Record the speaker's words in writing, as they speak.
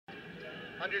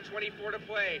Under 24 to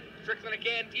play. Strickland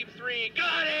again, deep three.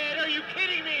 Got it! Are you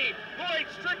kidding me? Lloyd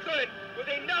Strickland with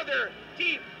another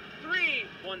deep three.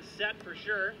 One set for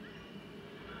sure.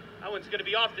 That one's going to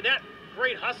be off the net.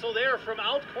 Great hustle there from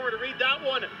Altcore to read that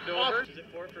one. Over. Is it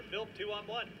for Philp?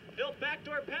 2-on-1. Philp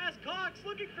backdoor pass. Cox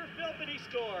looking for Philp and he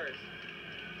scores.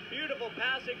 Beautiful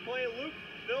passing play. Luke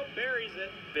Philp buries it.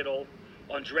 Fiddle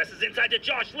undresses inside to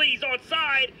Josh Lee's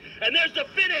onside. And there's the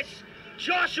finish.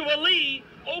 Joshua Lee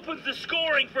opens the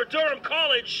scoring for Durham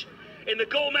College in the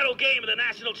gold medal game of the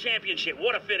national championship.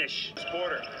 What a finish.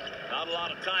 Quarter. Not a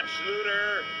lot of time.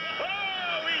 Schluter.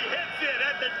 Oh, he hits it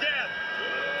at the death.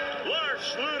 Lars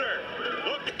Schluter.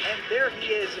 Look. And there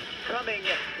he is coming,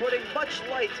 putting much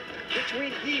light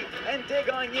between he and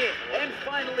Degagné. And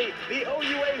finally, the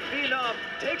OUA phenom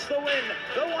takes the win.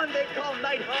 The one they call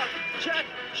Nighthawk. Jack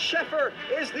Sheffer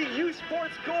is the U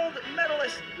Sports gold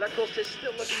medalist. Lacoste is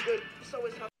still looking good. So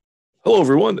is Hello,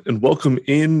 everyone, and welcome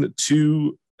in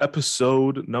to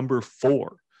episode number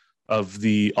 4 of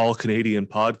the All Canadian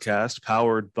podcast,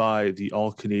 powered by the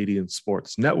All Canadian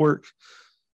Sports Network.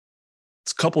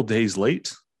 It's a couple days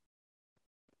late.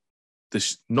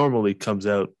 This normally comes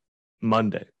out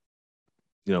Monday.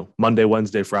 Monday,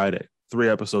 Wednesday, Friday, 3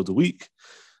 episodes a week.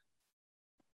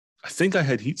 I think I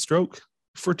had heat stroke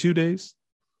for 2 days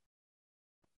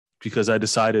because I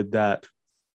decided that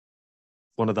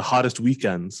one of the hottest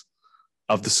weekends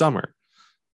of the summer,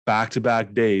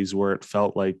 back-to-back days where it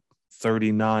felt like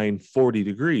 39, 40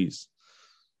 degrees,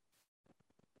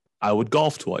 I would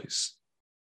golf twice.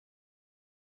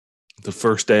 The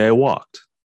first day I walked.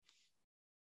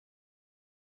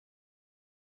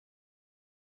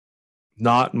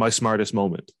 Not my smartest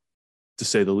moment, to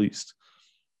say the least.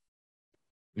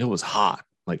 It was hot,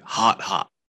 like hot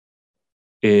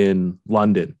in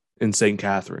London, in St.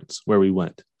 Catharines, where we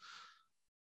went.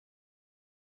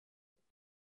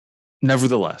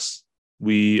 Nevertheless,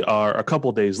 we are a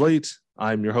couple days late.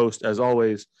 I'm your host, as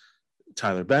always,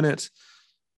 Tyler Bennett.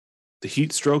 The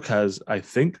heat stroke has, I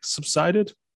think,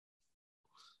 subsided.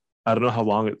 I don't know how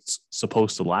long it's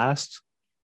supposed to last.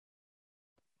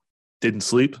 Didn't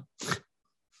sleep.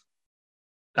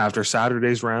 After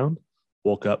Saturday's round,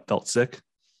 woke up, felt sick.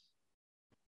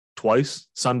 Twice,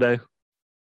 Sunday,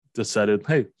 decided,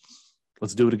 hey,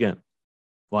 let's do it again.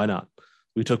 Why not?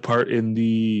 We took part in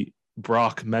the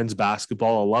Brock men's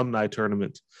basketball alumni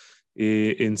tournament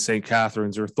in St.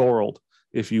 Catharines, or Thorold,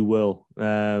 if you will,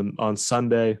 on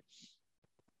Sunday.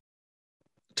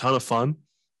 Ton of fun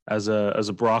as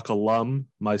a Brock alum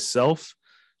myself,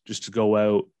 just to go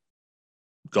out,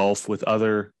 golf with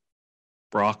other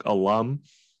Brock alum,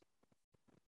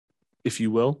 if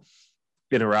you will,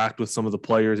 interact with some of the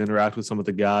players, interact with some of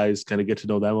the guys, kind of get to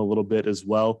know them a little bit as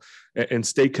well, and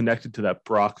stay connected to that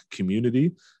Brock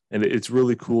community. And it's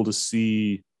really cool to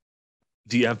see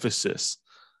the emphasis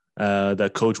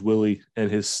that Coach Willie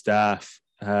and his staff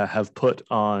have put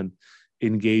on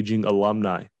engaging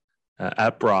alumni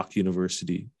at Brock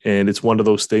University. And it's one of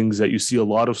those things that you see a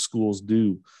lot of schools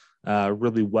do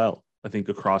really well, I think,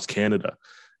 across Canada.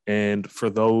 And for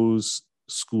those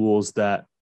schools that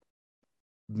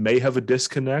may have a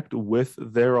disconnect with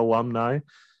their alumni,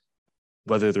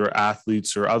 whether they're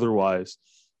athletes or otherwise,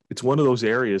 it's one of those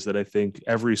areas that I think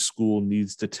every school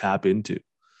needs to tap into.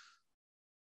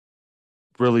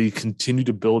 Really continue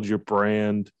to build your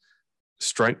brand,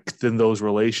 strengthen those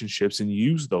relationships, and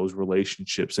use those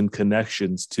relationships and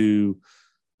connections to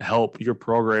help your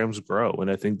programs grow.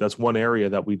 And I think that's one area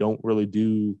that we don't really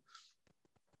do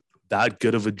that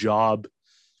good of a job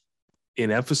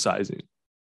in emphasizing.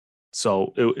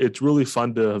 So it's really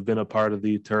fun to have been a part of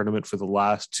the tournament for the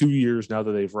last 2 years now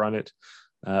that they've run it.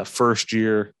 First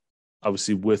year,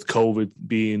 obviously with COVID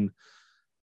being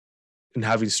and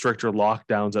having stricter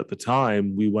lockdowns at the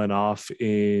time, we went off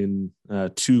in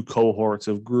 2 cohorts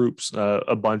of groups,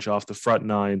 a bunch off the front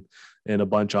 9 and a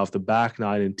bunch off the back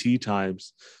 9 in tee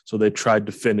times. So they tried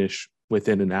to finish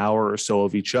within an hour or so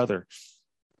of each other.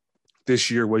 This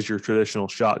year was your traditional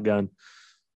shotgun.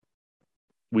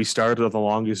 We started at the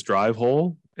longest drive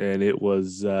hole, and it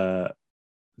was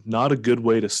not a good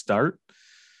way to start.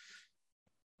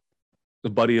 A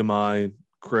buddy of mine,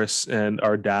 Chris, and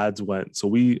our dads went. So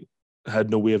we have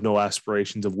no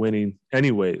aspirations of winning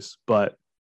anyways, but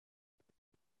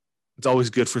it's always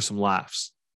good for some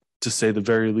laughs, to say the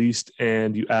very least.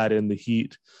 And you add in the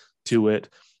heat to it.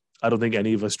 I don't think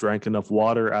any of us drank enough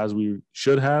water as we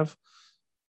should have,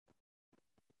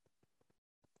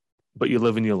 but you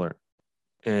live and you learn.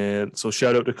 And so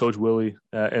shout out to Coach Willie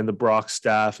and the Brock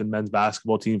staff and men's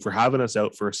basketball team for having us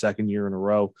out for a second year in a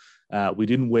row. We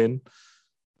didn't win.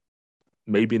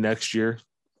 Maybe next year.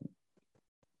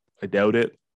 I doubt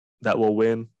it. that will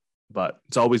win, but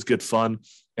it's always good fun.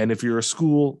 And if you're a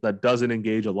school that doesn't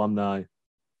engage alumni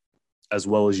as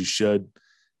well as you should,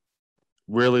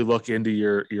 really look into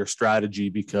your strategy,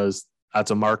 because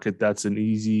that's a market that's an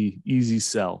easy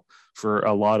sell for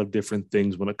a lot of different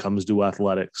things when it comes to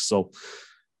athletics. So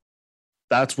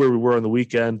that's where we were on the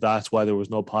weekend. That's why there was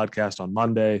no podcast on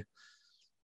Monday.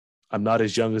 I'm not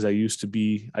as young as I used to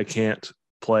be. I can't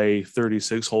play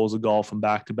 36 holes of golf on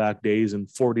back-to-back days in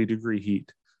 40-degree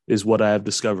heat, is what I have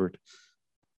discovered.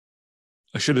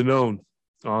 I should have known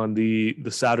on the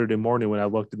Saturday morning when I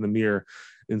looked in the mirror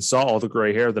and saw all the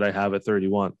gray hair that I have at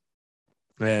 31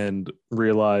 and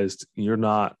realized you're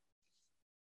not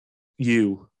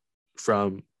you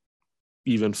from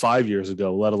even 5 years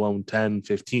ago, let alone 10,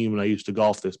 15 when I used to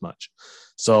golf this much.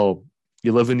 So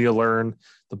you live and you learn.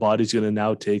 The body's going to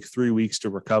now take 3 weeks to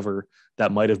recover.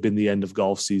 That might have been the end of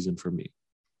golf season for me,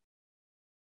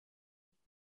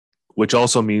 which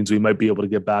also means we might be able to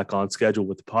get back on schedule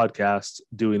with the podcast,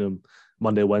 doing them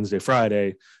Monday, Wednesday,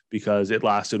 Friday, because it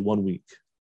lasted 1 week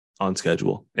on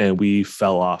schedule and we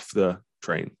fell off the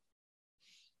train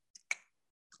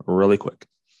really quick.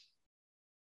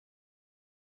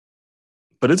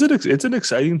 But it's an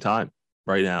exciting time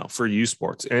right now for U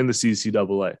Sports and the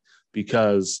CCAA,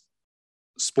 because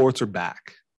sports are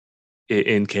back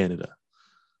in Canada.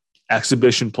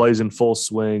 Exhibition plays in full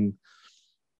swing.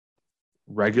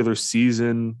 Regular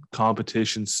season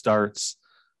competition starts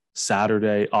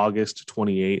Saturday, August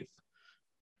 28th,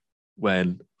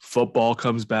 when football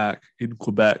comes back in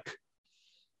Quebec.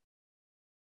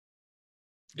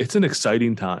 It's an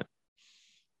exciting time.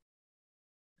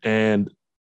 And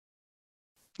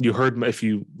you heard, if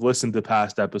you listened to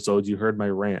past episodes, you heard my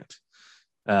rant.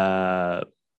 The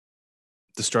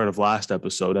start of last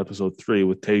episode, episode 3,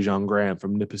 with Tajon Graham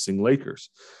from Nipissing Lakers.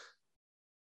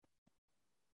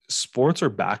 Sports are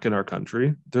back in our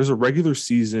country. There's a regular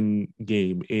season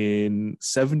game in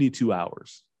 72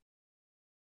 hours,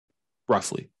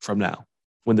 roughly, from now,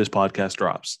 when this podcast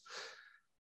drops.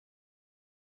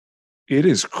 It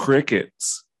is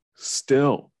crickets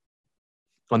still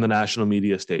on the national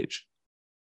media stage.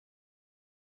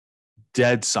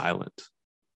 Dead silent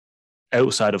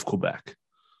outside of Quebec.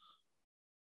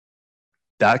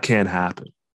 That can't happen.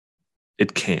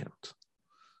 It can't.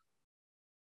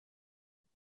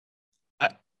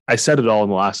 I said it all in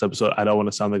the last episode. I don't want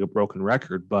to sound like a broken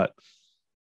record, but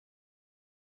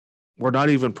we're not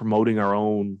even promoting our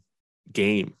own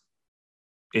game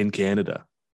in Canada.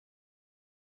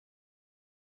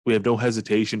 We have no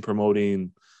hesitation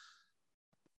promoting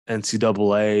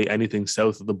NCAA, anything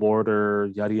south of the border,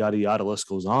 yada, yada, yada, list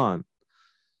goes on.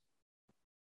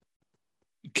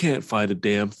 You can't find a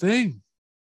damn thing.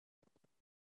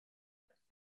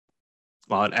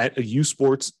 On U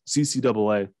Sports,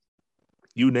 CCAA,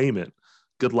 you name it,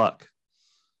 good luck.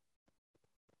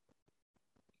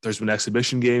 There's been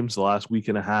exhibition games the last week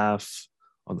and a half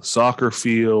on the soccer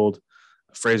field.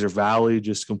 Fraser Valley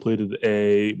just completed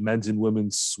a men's and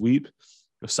women's sweep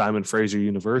of Simon Fraser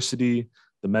University.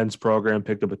 The men's program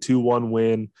picked up a 2-1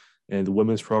 win, and the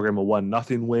women's program a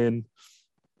 1-0 win.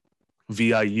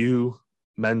 VIU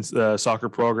men's soccer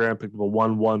program picked up a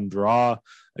 1-1 draw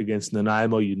against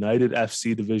Nanaimo United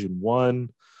FC Division 1.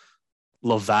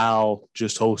 Laval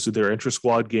just hosted their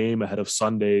intra-squad game ahead of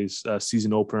Sunday's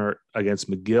season opener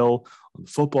against McGill on the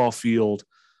football field.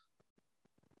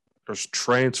 There's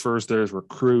transfers, there's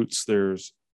recruits,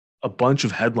 there's a bunch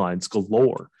of headlines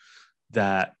galore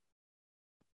that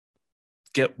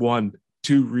get 1-2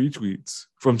 retweets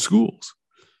from schools,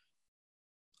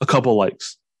 a couple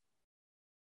likes,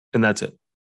 and that's it.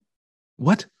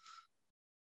 What?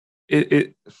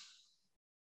 It's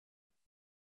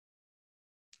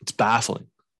baffling,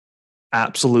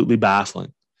 absolutely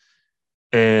baffling.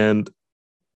 And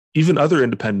even other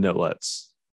independent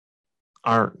outlets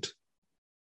aren't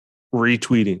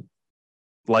retweeting,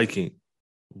 liking,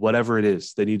 whatever it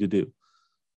is they need to do.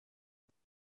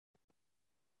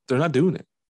 They're not doing it.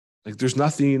 Like, there's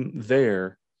nothing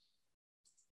there.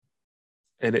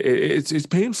 And it's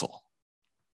painful.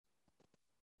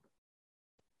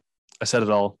 I said it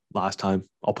all last time.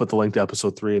 I'll put the link to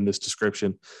episode 3 in this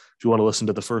description. If you want to listen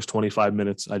to the first 25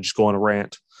 minutes, I just go on a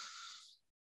rant.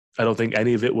 I don't think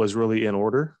any of it was really in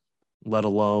order, let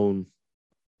alone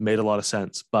made a lot of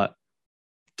sense. But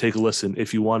take a listen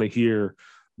if you want to hear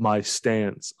my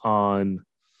stance on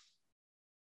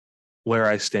where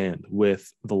I stand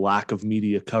with the lack of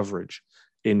media coverage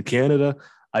in Canada.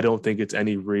 I don't think it's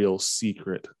any real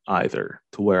secret either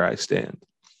to where I stand.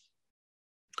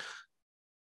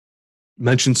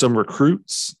 Mentioned some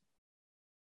recruits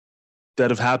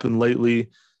that have happened lately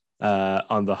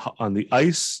on the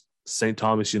ice. St.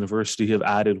 Thomas University have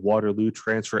added Waterloo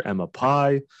transfer Emma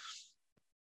Pye.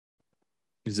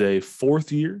 Is a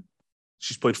fourth year.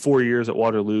 She's played 4 years at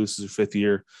Waterloo. This is her fifth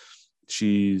year.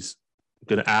 She's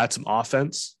going to add some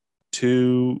offense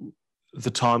to the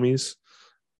Tommies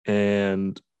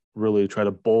and really try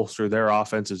to bolster their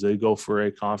offense as they go for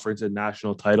a conference and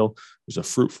national title. There's a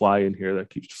fruit fly in here that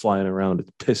keeps flying around.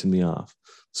 It's pissing me off.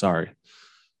 Sorry.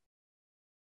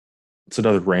 It's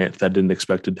another rant that I didn't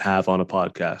expect to have on a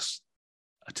podcast.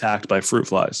 Attacked by fruit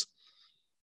flies.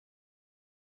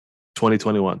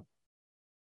 2021.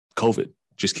 COVID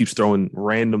just keeps throwing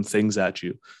random things at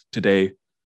you. Today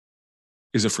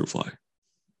is a fruit fly.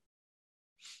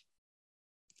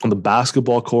 On the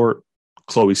basketball court,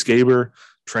 Chloe Skaber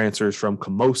transfers from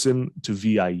Camosun to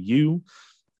VIU,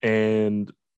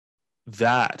 and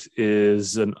that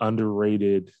is an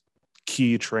underrated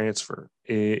key transfer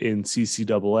in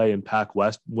CCAA and Pac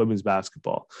West women's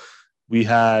basketball. We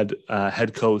had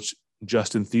head coach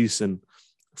Justin Thiessen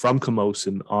from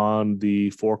Camosun on the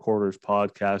Four Quarters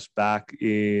podcast back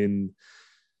in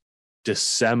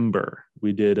December.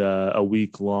 We did a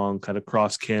week-long kind of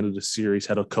cross-Canada series,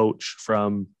 had a coach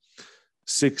from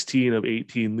 16 of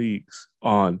 18 leagues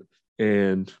on,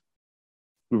 and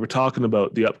we were talking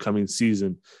about the upcoming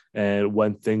season and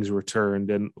when things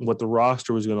returned and what the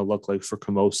roster was going to look like for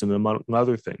Camosun, among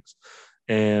other things.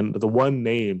 And the one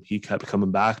name he kept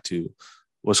coming back to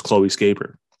was Chloe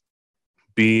Skaber,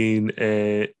 being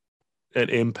an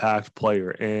impact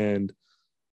player and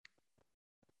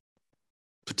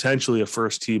potentially a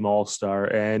first-team All-Star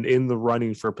and in the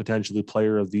running for potentially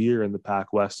Player of the Year in the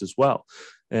Pac West as well.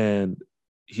 And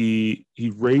he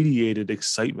radiated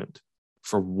excitement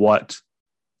for what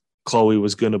Chloe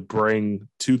was going to bring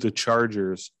to the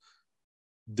Chargers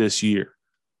this year.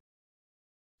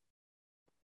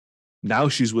 Now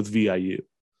she's with VIU,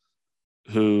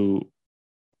 who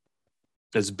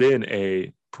has been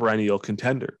a perennial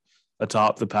contender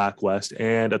atop the Pac West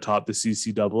and atop the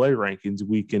CCAA rankings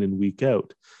week in and week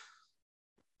out.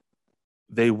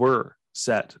 They were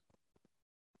set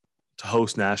to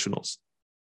host nationals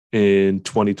in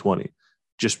 2020.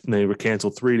 They were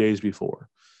canceled 3 days before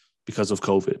because of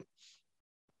COVID.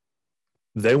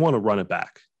 They want to run it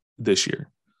back this year.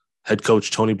 Head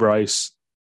coach Tony Bryce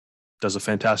does a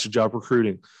fantastic job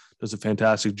recruiting, does a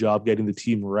fantastic job getting the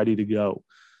team ready to go.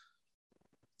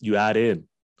 You add in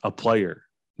a player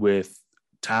with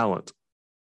talent,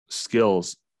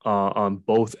 skills on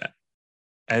both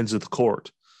ends of the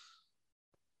court,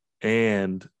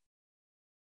 and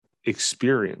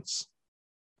experience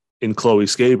in Chloe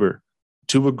Skaber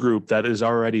to a group that is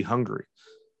already hungry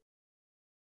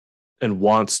and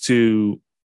wants to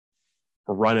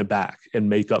run it back and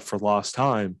make up for lost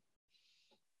time.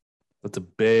 That's a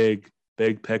big,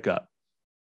 big pickup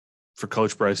for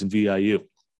Coach Bryce and VIU.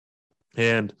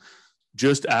 And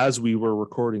just as we were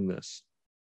recording this,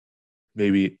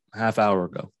 maybe half hour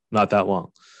ago, not that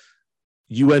long,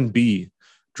 UNB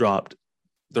dropped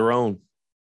their own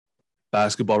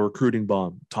basketball recruiting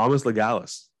bomb. Thomas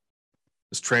Legalis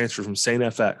is transferred from St.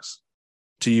 FX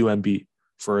to UNB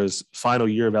for his final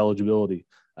year of eligibility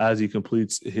as he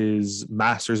completes his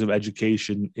Master's of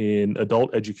Education in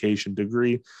Adult Education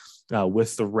degree.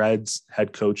 With the Reds,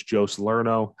 head coach Joe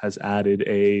Salerno has added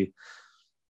a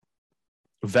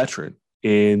veteran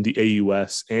in the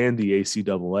AUS and the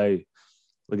ACAA.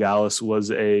 Legalis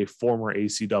was a former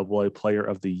ACAA Player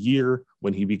of the Year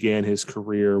when he began his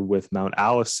career with Mount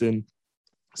Allison,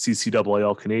 CCAA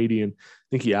All-Canadian. I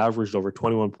think he averaged over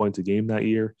 21 points a game that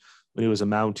year when he was a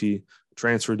Mountie,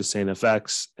 transferred to St.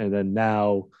 FX, and then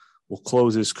now will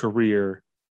close his career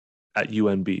at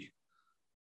UNB.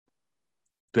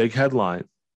 Big headline,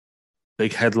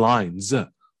 big headlines,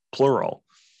 plural.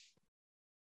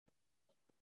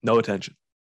 No attention.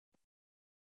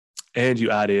 And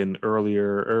you add in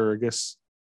earlier, or I guess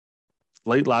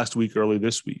late last week, early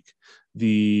this week,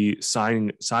 the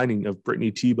signing of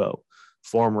Brittany Tebow,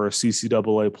 former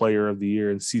CCAA Player of the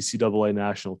Year and CCAA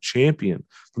National Champion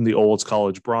from the Olds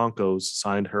College Broncos,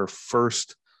 signed her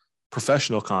first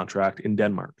professional contract in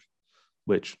Denmark,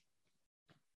 which,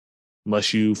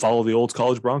 unless you follow the Olds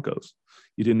College Broncos,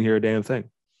 you didn't hear a damn thing.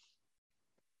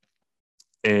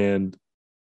 And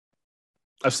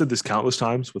I've said this countless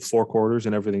times with Four Quarters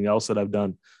and everything else that I've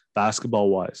done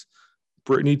basketball-wise.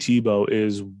 Brittany Tebow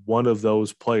is one of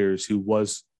those players who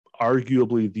was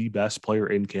arguably the best player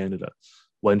in Canada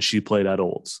when she played at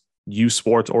Olds, U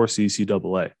Sports or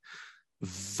CCAA.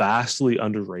 Vastly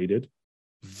underrated,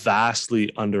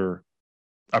 vastly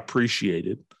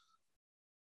underappreciated,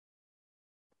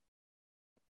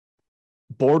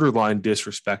 borderline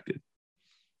disrespected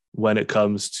when it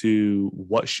comes to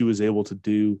what she was able to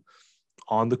do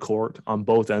on the court on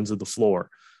both ends of the floor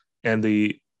and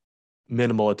the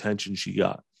minimal attention she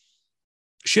got.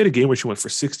 She had a game where she went for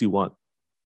 61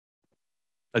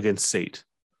 against Sate.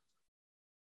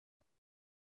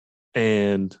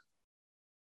 And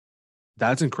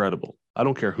that's incredible. I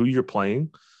don't care who you're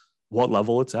playing, what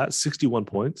level it's at. 61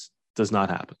 points does not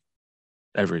happen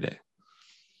every day.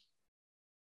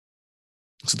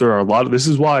 So there are a lot of, this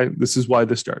is why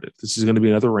this started. This is going to be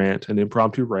another rant, an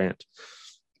impromptu rant.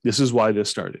 This is why this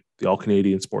started. The All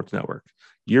Canadian Sports Network,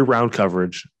 year-round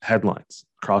coverage, headlines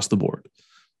across the board.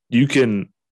 You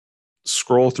can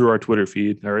scroll through our Twitter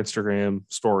feed, our Instagram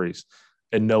stories,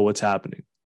 and know what's happening.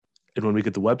 And when we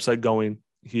get the website going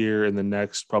here in the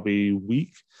next probably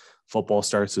week, football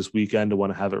starts this weekend. I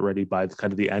want to have it ready by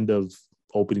kind of the end of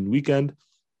opening weekend.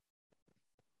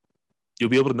 You'll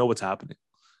be able to know what's happening.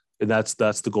 And that's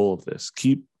the goal of this.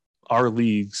 Keep our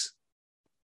leagues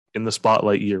in the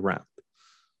spotlight year round.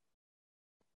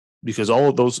 Because all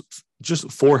of those,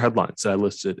 just 4 headlines that I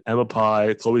listed, Emma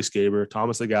Pye, Chloe Skaber,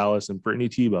 Thomas Agalis, and Brittany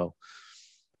Tebow,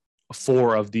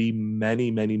 4 of the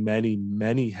many, many, many,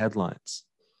 many headlines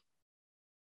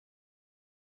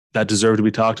that deserve to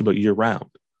be talked about year round,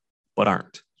 but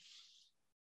aren't.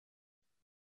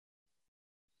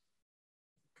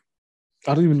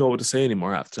 I don't even know what to say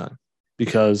anymore half the time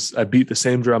because I beat the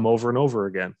same drum over and over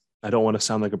again. I don't want to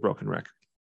sound like a broken record.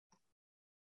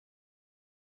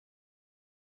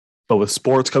 But with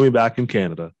sports coming back in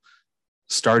Canada,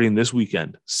 starting this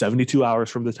weekend, 72 hours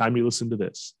from the time you listen to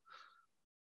this,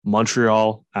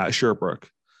 Montreal at Sherbrooke,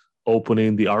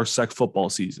 opening the RSEC football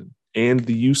season and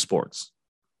the U Sports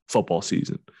football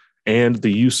season and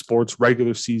the U Sports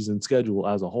regular season schedule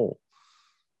as a whole.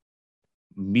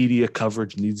 Media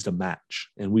coverage needs to match,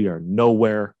 and we are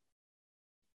nowhere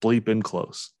bleeping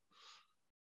close.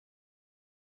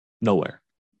 Nowhere.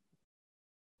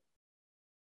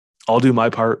 I'll do my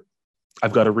part.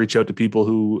 I've got to reach out to people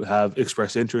who have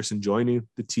expressed interest in joining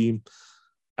the team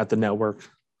at the network.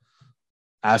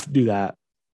 I have to do that.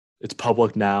 It's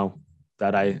public now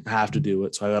that I have to do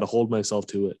it, so I got to hold myself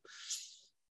to it.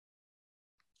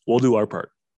 We'll do our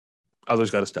part.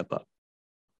 Others got to step up.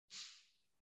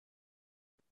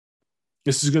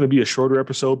 This is going to be a shorter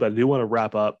episode, but I do want to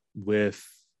wrap up with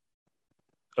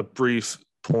a brief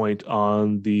point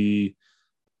on the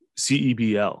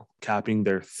CEBL capping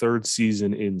their 3rd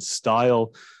season in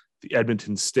style. The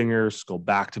Edmonton Stingers go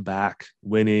back-to-back,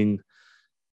 winning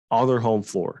on their home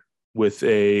floor with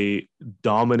a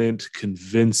dominant,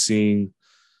 convincing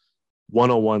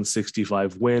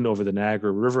 101-65 win over the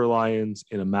Niagara River Lions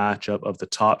in a matchup of the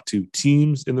top 2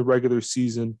 teams in the regular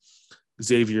season.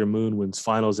 Xavier Moon wins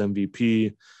finals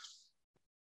MVP.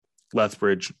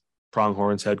 Lethbridge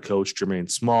Pronghorns head coach Jermaine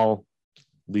Small,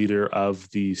 leader of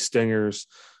the Stingers,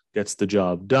 gets the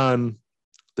job done.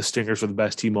 The Stingers were the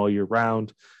best team all year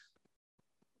round.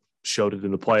 Showed it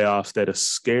in the playoffs. They had a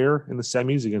scare in the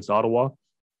semis against Ottawa,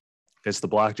 against the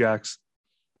Blackjacks.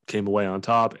 Came away on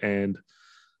top, and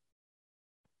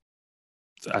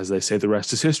as they say, the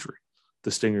rest is history.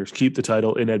 The Stingers keep the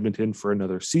title in Edmonton for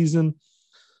another season.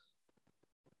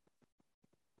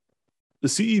 The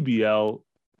CEBL,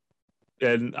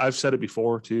 and I've said it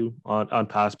before too on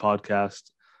past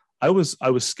podcasts, I was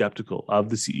skeptical of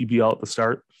the CEBL at the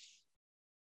start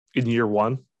in year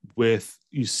one. With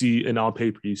you see, and on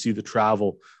paper you see the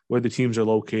travel, where the teams are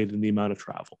located and the amount of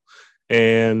travel.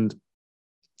 And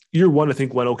year one, I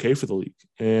think, went okay for the league,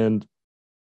 and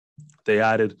they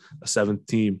added a 7th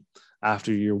team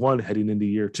after year one, heading into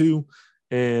year 2,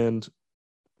 and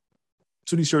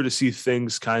so you started to see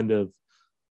things kind of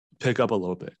pick up a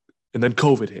little bit, and then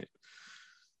COVID hit.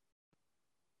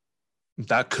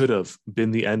 That could have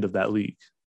been the end of that league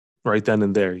right then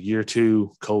and there. Year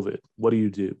 2, COVID. What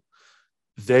do?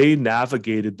 They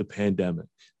navigated the pandemic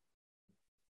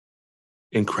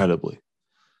incredibly.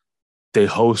 They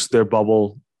host their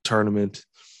bubble tournament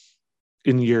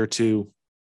in year 2.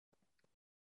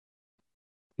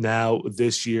 Now,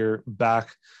 this year,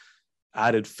 back,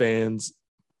 added fans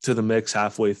to the mix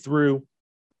halfway through,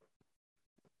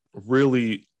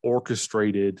 really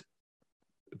orchestrated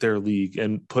their league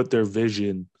and put their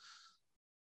vision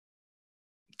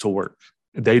to work.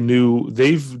 They knew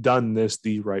they've done this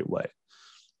the right way,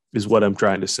 is what I'm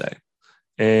trying to say.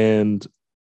 And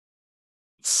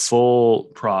full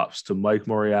props to Mike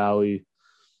Moriali,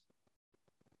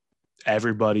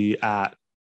 everybody at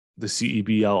the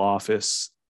CEBL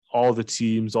office, all the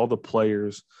teams, all the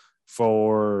players,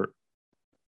 for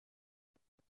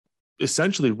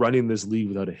essentially running this league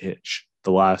without a hitch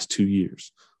the last 2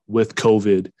 years with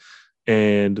COVID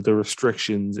and the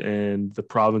restrictions and the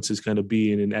provinces kind of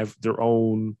being in their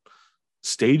own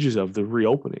stages of the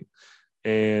reopening.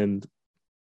 And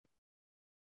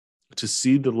to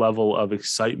see the level of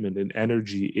excitement and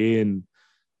energy in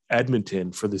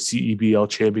Edmonton for the CEBL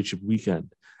championship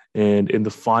weekend and in the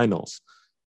finals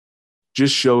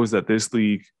just shows that this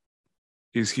league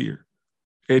is here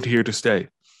and here to stay.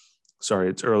 Sorry,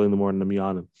 it's early in the morning. I'm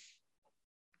yawning.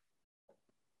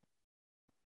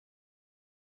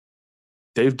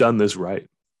 They've done this right.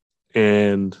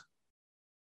 And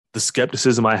the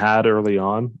skepticism I had early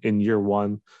on in year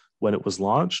one when it was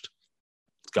launched,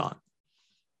 it's gone.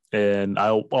 And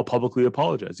I'll publicly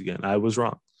apologize again. I was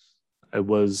wrong. I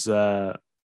was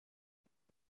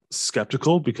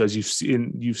skeptical because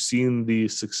you've seen the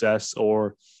success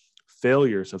or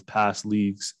failures of past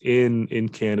leagues in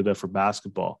Canada for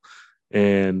basketball.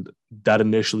 And that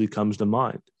initially comes to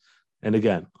mind. And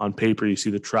again, on paper, you see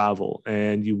the travel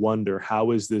and you wonder,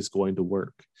 how is this going to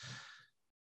work?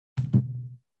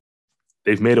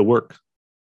 They've made it work.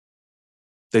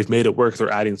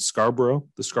 They're adding Scarborough,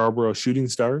 the Scarborough Shooting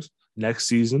Stars next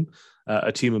season.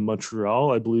 A team in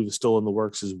Montreal, I believe, is still in the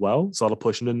works as well. So that'll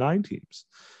push into 9 teams.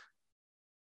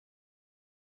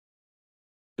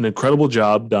 An incredible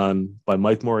job done by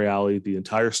Mike Morreale, the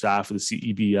entire staff of the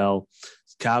CEBL,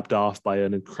 capped off by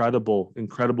an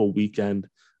incredible weekend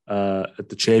at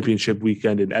the championship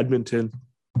weekend in Edmonton.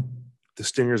 The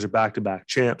Stingers are back-to-back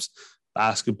champs.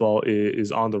 Basketball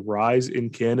is on the rise in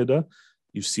Canada.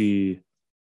 You see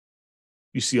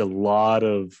a lot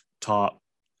of top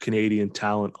Canadian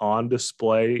talent on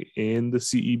display in the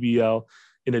CEBL,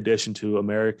 in addition to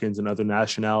Americans and other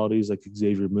nationalities like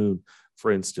Xavier Moon,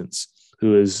 for instance,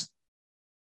 who is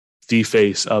the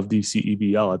face of the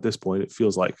CEBL at this point, it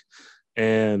feels like.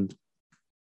 And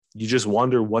you just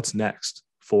wonder what's next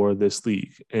for this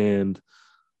league. And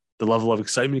the level of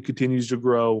excitement continues to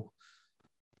grow.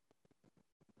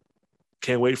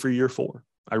 Can't wait for year 4.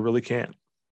 I really can't.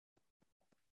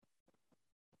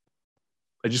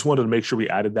 I just wanted to make sure we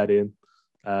added that in,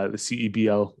 the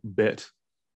CEBL bit,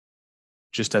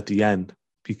 just at the end,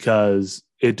 because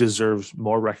it deserves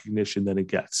more recognition than it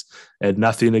gets. And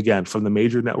nothing, again, from the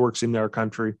major networks in our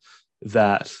country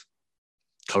that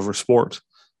cover sport.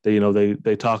 They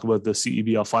talk about the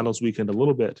CEBL finals weekend a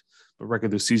little bit, but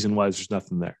regular season wise, there's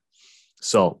nothing there.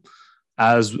 So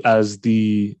as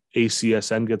the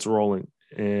ACSN gets rolling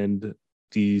and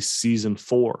the season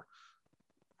 4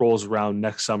 rolls around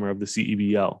next summer of the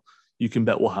CEBL, you can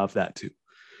bet we'll have that too.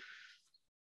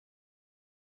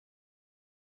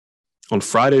 On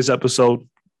Friday's episode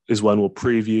is when we'll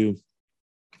preview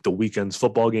the weekend's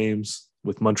football games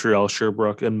with Montreal,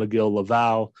 Sherbrooke, and McGill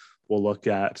Laval. We'll look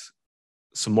at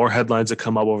some more headlines that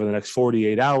come up over the next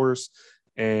 48 hours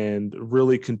and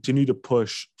really continue to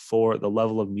push for the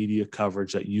level of media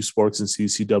coverage that U Sports and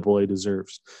CCAA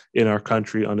deserves in our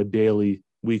country on a daily,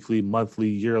 weekly, monthly,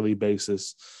 yearly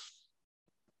basis.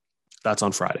 That's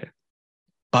on Friday.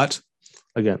 But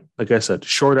again, like I said,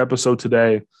 short episode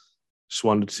today. Just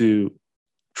wanted to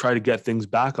try to get things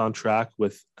back on track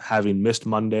with having missed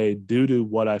Monday due to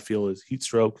what I feel is heat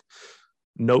stroke.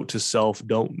 Note to self,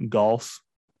 don't golf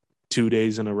 2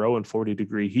 days in a row in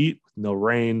 40-degree heat, no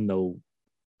rain, no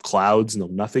clouds, no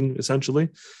nothing, essentially.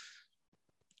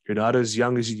 You're not as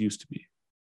young as you used to be.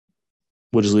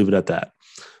 We'll just leave it at that.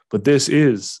 But this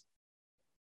is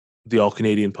the All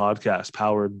Canadian Podcast,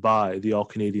 powered by the All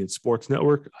Canadian Sports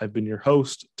Network. I've been your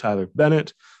host, Tyler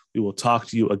Bennett. We will talk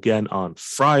to you again on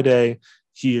Friday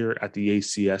here at the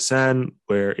ACSN,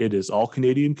 where it is all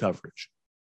Canadian coverage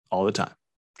all the time.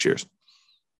 Cheers.